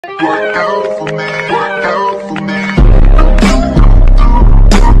Work out for me, work out for me.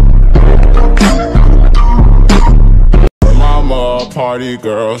 Mama, a party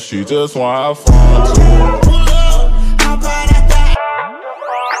girl, she just wanna have fun too.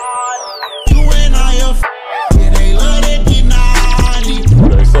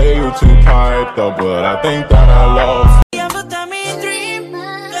 They say you too piped up, but I think that I love.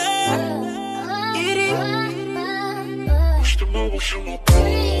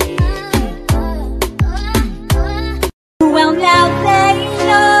 Well, now they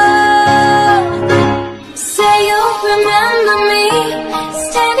know. Say you'll remember me,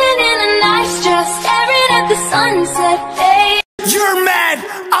 standing in a nice dress, staring at the sunset. Hey, you're mad,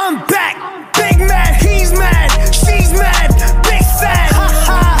 I'm back. Big mad, he's mad, she's mad, big sad. Ha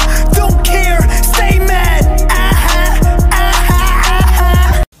ha, don't care, stay mad.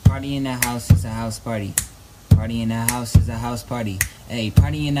 Party in the house is a house party. Party in the house is a house party. Hey,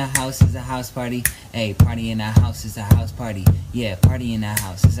 party in the house is a house party. Hey, party in the house is a house party. Yeah, party in the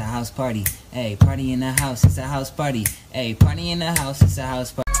house is a house party. Hey, party in the house is a house party. Hey, party in the house is a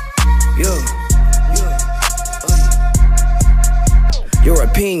house party. Your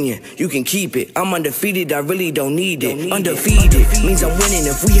opinion, you can keep it. I'm undefeated, I really don't need it. Undefeated means I'm winning.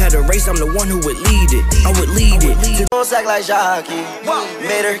 If we had a race, I'm the one who would lead it. I would lead it. Don't act like Shocky.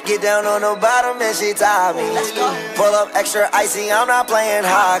 Made her get down on the bottom and she tied me. Pull up extra icy, I'm not playing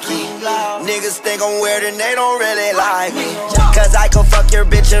hockey. Niggas think I'm weird and they don't really like me. Cause I can fuck your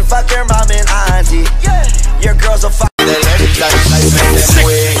bitch and fuck your mom and auntie. Your girls will fuck. With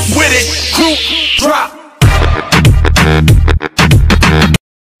it, group drop.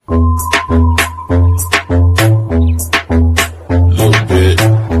 Little bit.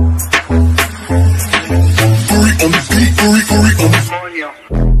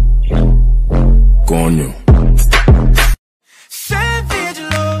 Coño. Savage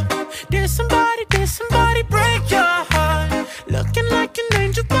love. Did somebody break your heart? Looking like an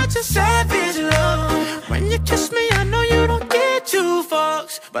angel, but you're savage love. When you kiss me, I know you don't get 2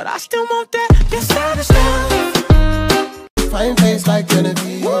 fucks, but I still want that. You're savage love. Fine face like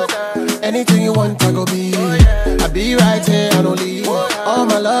Genevieve. Anything you want, I go be. I be right here, I don't leave. All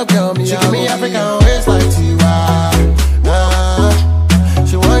my love, girl, me. She give me African waist like Tiwa.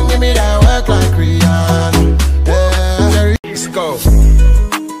 She won't give me that work like Rihanna. Let's go.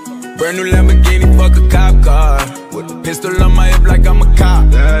 Brand new Lamborghini, fuck a cop car. With a pistol on my hip like I'm a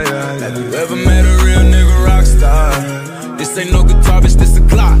cop. Have you ever met a real nigga rock star? This ain't no guitar, bitch, this a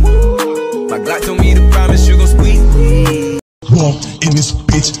Glock. My Glock told me to promise you gon' squeeze me. Walk in this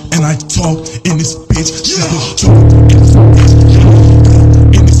bitch and I talk in this bitch. Talk in this bitch.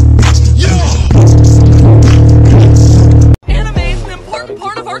 In this bitch. anime is an important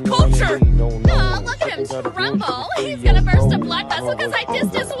part of our culture. Oh, look at him tremble. He's gonna burst a blood vessel because I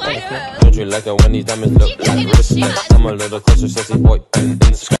dissed his wife. Don't you like it when these diamonds look like wristbands? I'm a little closer, sexy boy in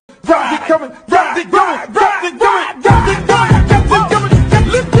the sky. Rock it coming, rock it going, rock it going, rock it going, rock it coming,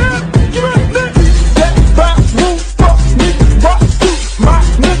 lift it, give it a lift. That bounce move, fuck me, rock to my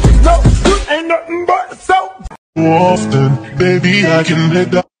nigga, no, you ain't nothing but so. Often, baby, I can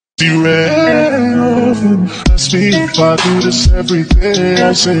hit the red often. Let's see if I do this every day.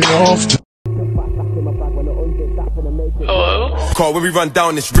 I say often. Call when we run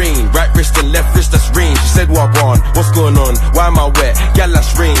down this rain. Right wrist and left wrist, that's rain. She said, walk on, what's going on? Why am I wet? Gal,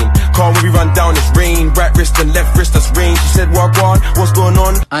 that's rain. Call when we run down this rain. Right wrist and left wrist, that's rain. She said, walk on, what's going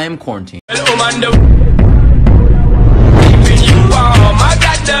on? I am quarantined. Hello, Mando. You warm, I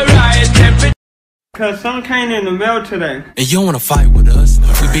got the right temperature. Cause some came in the mail today. And you don't wanna fight with us.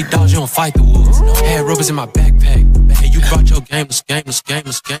 We big dogs, you don't fight the wolves. Had rubbers in my backpack. Hey, you brought your gamers.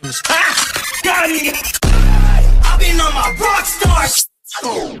 Got it! I've been on my rock stars.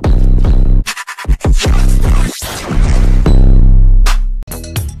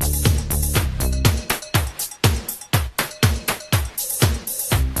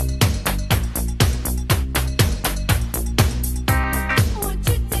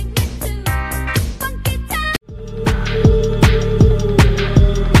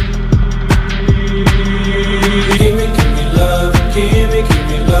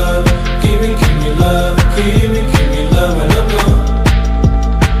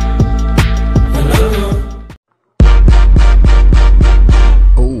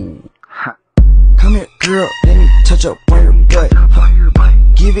 Girl, let me touch up on your butt.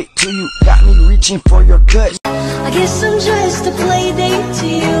 Give it to you, got me reaching for your gut. I guess I'm just a play date to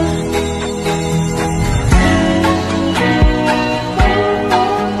you.